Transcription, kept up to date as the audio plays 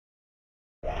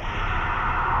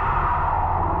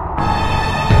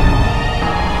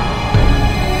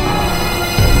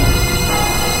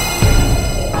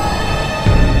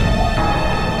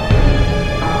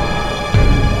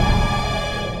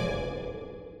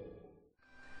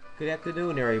Good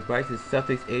afternoon, everybody. This is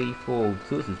Suffix8402.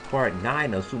 This is part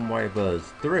 9 of Super Mario Bros.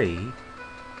 3.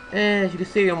 And as you can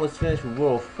see, I almost finished with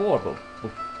World 4.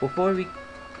 But before we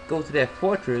go to that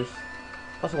fortress,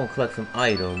 I also want to collect some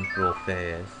items real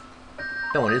fast.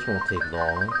 Don't worry, this won't take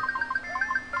long.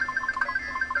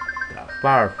 Got a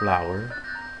fire flower.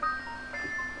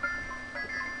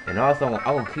 And also, I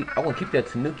want to keep that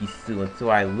Tanuki suit until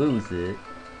I lose it.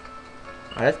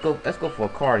 Alright, let's go for a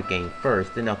card game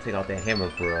first, then I'll take out that hammer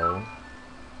bro.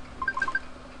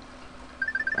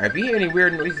 Alright, if you hear any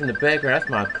weird noises in the background, that's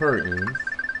my curtains.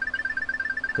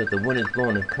 Cause the wind is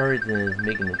blowing the curtains and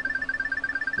making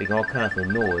all kinds of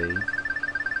noise.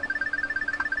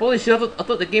 Holy shit, I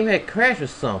thought the game had crashed or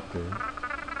something.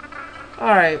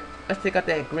 Alright, let's take out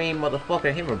that green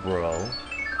motherfucker hammer bro.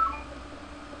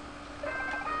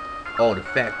 Oh, the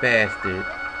fat bastard.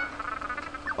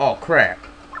 Oh crap.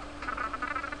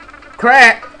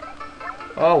 Crap!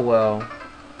 Oh well.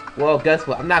 Well, guess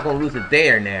what? I'm not gonna lose it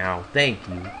there now. Thank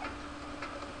you.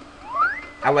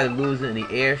 I'd rather lose it in the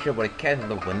airship or the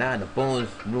castle, but not in the bonus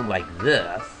room like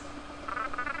this.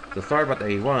 So sorry about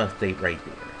the run state right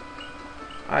there.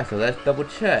 Alright, so let's double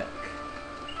check.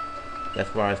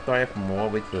 That's where I started from all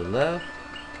the way to the left.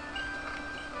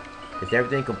 Is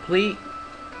everything complete?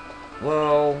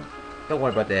 Well, don't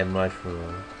worry about that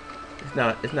mushroom. It's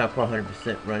not for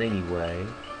 100% run anyway.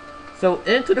 So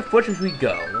into the fortress we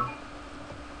go.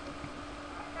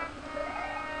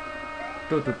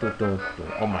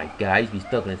 Oh my god, I used to be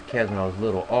stuck in this castle when I was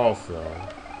little also.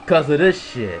 Cause of this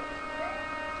shit.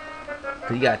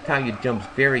 Cause you gotta time your jumps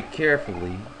very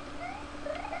carefully.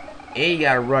 And you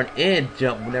gotta run and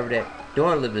jump whenever that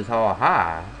door lip is all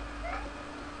high.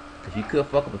 Cause you could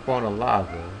fuck up and fall in the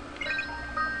lava.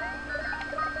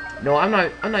 No, I'm not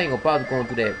even gonna bother going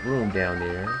through that room down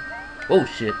there. Oh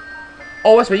shit.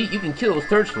 Oh, that's right. You can kill those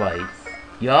searchlights.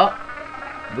 Yup.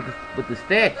 With the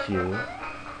statue.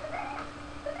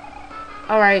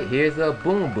 Alright, here's a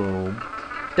boom boom.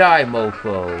 Die,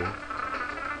 mofo.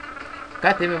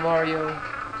 God damn it, Mario.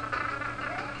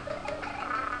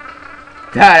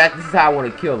 God, this is how I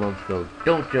want to kill him, so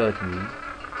don't judge me.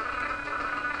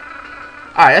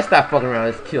 Alright, let's stop fucking around.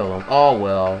 Let's kill him. Oh,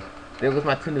 well. There goes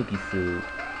my Tanuki suit.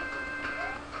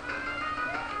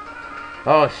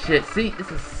 Oh shit, see,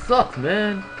 this sucks,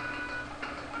 man.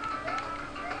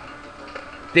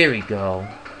 There we go.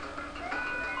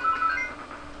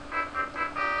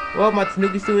 Well, my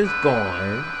Tanuki suit is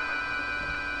gone.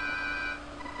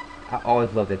 I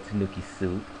always love that Tanuki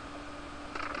suit.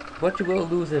 But you will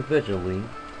lose eventually.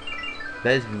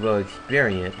 That is real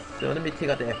experience. So let me take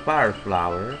out that fire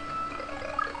flower.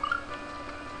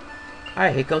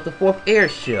 Alright, here comes the 4th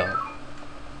airship.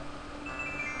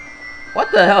 What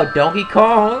the hell, Donkey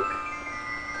Kong?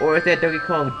 Or is that Donkey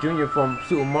Kong Jr. from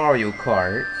Super Mario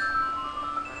Kart?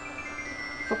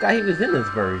 Forgot he was in this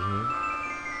version.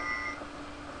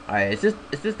 Alright, is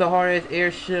this the hardest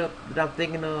airship that I'm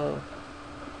thinking of?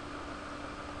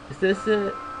 Is this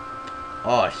it?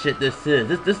 Oh shit, this is.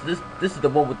 This is the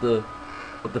one with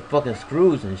the fucking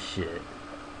screws and shit.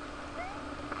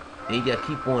 And you gotta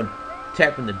keep on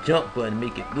tapping the jump button to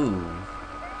make it move.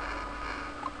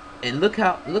 And look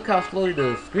how slowly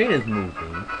the screen is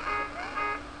moving.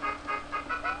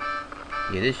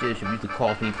 Yeah, this shit should used to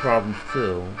cause me problems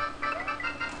too.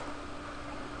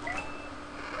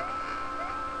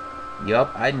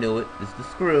 Yup, I knew it. It's the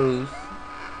screws.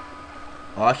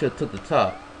 Oh, I should have took the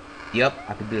top. Yup,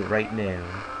 I can do it right now.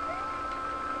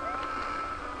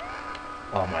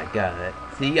 Oh my god.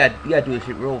 See, you gotta do this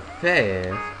shit real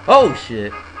fast. Oh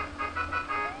shit.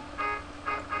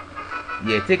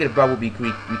 Yeah, taking a bar would be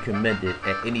recommended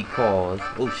at any cost.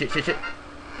 Oh shit.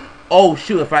 Oh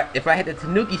shoot, if I had the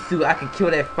Tanuki suit, I could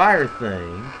kill that fire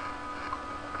thing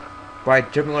by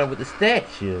jumping on it with the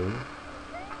statue.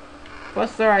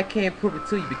 But sir, I can't prove it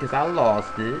to you because I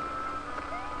lost it.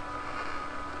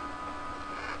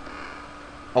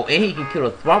 Oh, and he can kill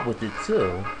a Thwomp with it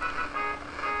too.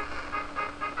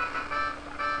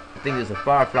 I think there's a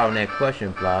fire flower in that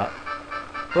question block,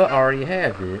 but I already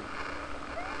have it.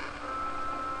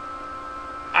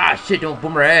 Ah shit, don't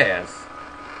boom her ass.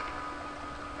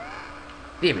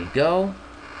 There we go.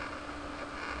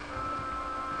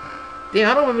 Damn,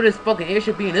 I don't remember this fucking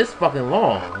airship being this fucking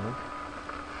long.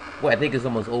 Well, I think it's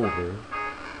almost over.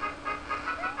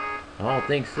 I don't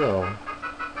think so.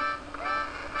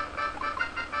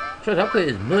 Trust, I've played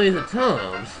this millions of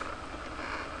times.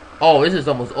 Oh, this is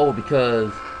almost over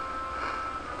because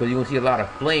you're gonna see a lot of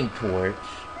flame torch.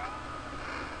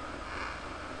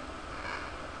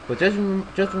 But just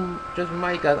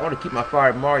remind you guys, I want to keep my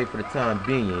Fire Mario for the time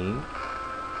being.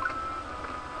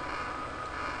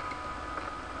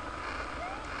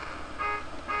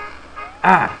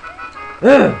 Ah!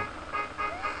 Ugh!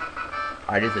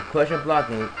 Alright, there's a question block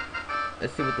and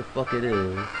let's see what the fuck it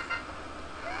is.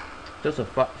 Just a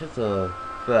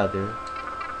feather.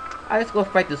 Alright, let's go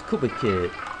fight this Koopa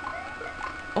kid.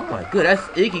 Oh my god, that's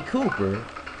Iggy Kooper.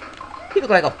 He look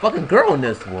like a fucking girl in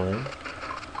this one.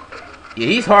 Yeah,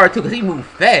 he's hard too because he moves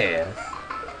fast.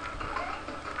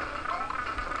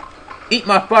 Eat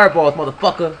my fireballs,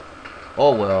 motherfucker.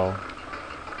 Oh well.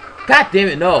 God damn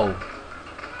it, no.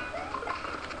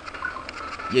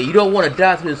 Yeah, you don't want to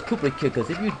die to this Koopa kid because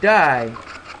if you die,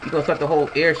 you're going to start the whole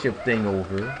airship thing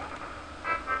over.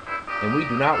 And we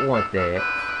do not want that.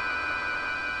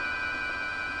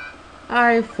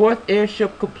 Alright, 4th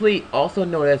airship complete, also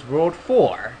known as World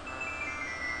 4.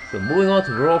 So moving on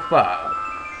to World 5.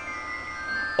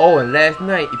 Oh, and last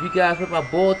night, if you guys read my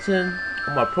bulletin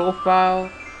on my profile,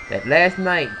 that last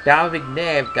night, Donovan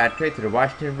McNabb got traded to the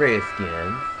Washington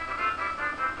Redskins.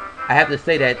 I have to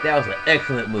say that was an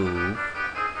excellent move.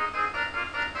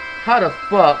 How the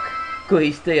fuck could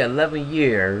he stay 11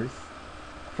 years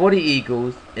for the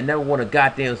Eagles and never won a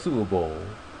goddamn Super Bowl?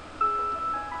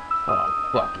 Oh,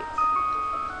 fuck it.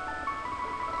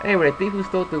 Anyway, the thief who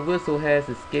stole the whistle has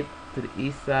escaped to the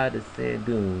east side of Sand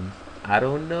Dunes. I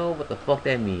don't know what the fuck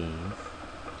that means.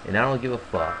 And I don't give a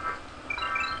fuck.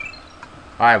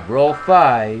 Alright, roll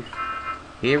 5.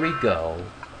 Here we go.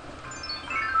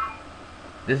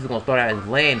 This is gonna start out as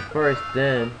land first,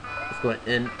 then it's gonna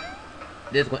end.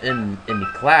 This is gonna end in the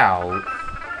clouds.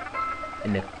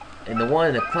 And the one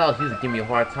in the clouds used to give me a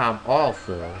hard time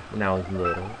also when I was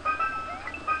little.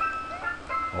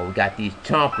 Oh, we got these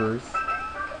chompers.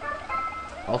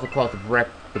 Also called the black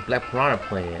piranha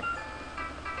plant.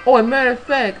 Oh, as a matter of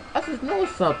fact, I just know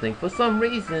something. For some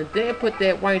reason, they put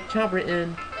that white chomper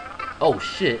in. Oh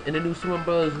shit! In the new Super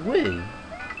Bros. Wii.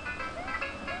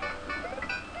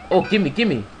 Oh,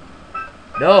 gimme!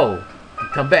 No!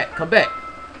 Come back! Come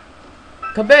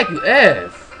back, you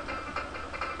ass!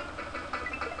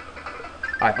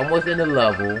 Alright, almost in the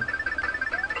level.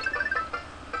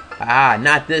 Ah,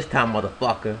 not this time,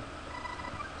 motherfucker.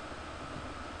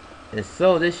 And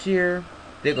so this year,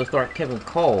 they're gonna start Kevin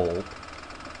Kolb.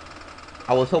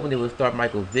 I was hoping they would start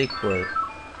Michael Vick, but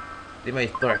they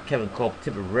might start Kevin Kolb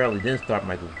temporarily, then start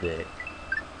Michael Vick.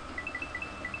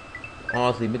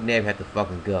 Honestly, McNabb had to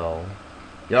fucking go.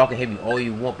 Y'all can hate me all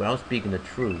you want, but I'm speaking the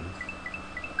truth.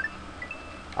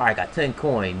 Alright, got 10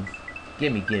 coins.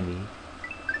 Gimme.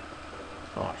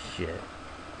 Oh shit.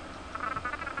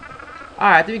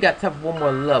 Alright, I think we got time for one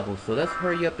more level, so let's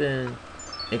hurry up and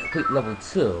complete level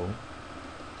 2.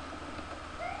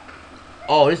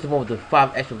 Oh, this is the one with the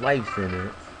 5 extra lives in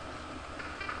it.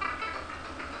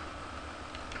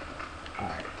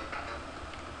 Alright.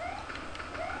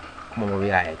 Come on, we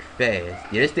gotta act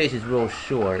fast. Yeah, this stage is real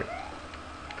short.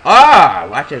 Ah!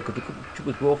 Watch out, because the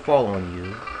troopers will fall on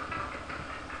you.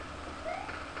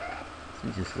 So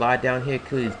you just slide down here,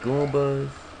 kill these Goombas.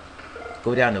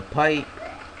 Go down the pipe.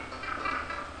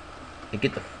 And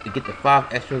get the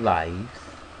 5 extra lives.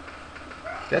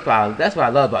 That's what I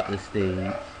love about this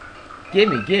stage.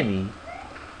 Gimme.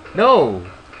 No!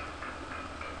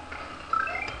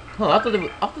 Huh, I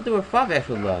thought there were 5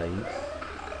 extra lives.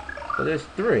 But there's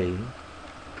 3.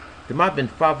 There might have been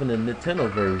 5 in the Nintendo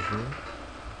version.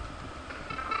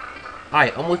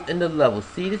 Alright, almost in the level.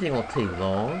 See, this ain't gonna take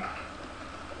long.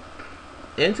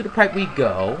 Into the pipe we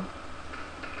go.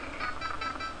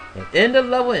 And end the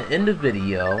level and end the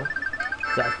video.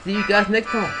 So I'll see you guys next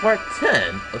time on part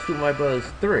 10 of Super Mario Bros.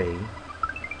 3.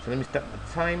 So let me start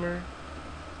my timer.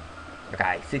 I got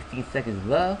like 16 seconds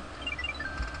left.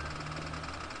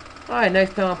 Alright,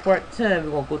 next time on part 10,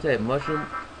 we're gonna go to that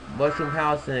mushroom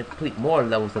house and complete more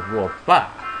levels of World 5.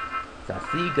 So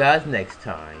I'll see you guys next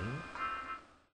time.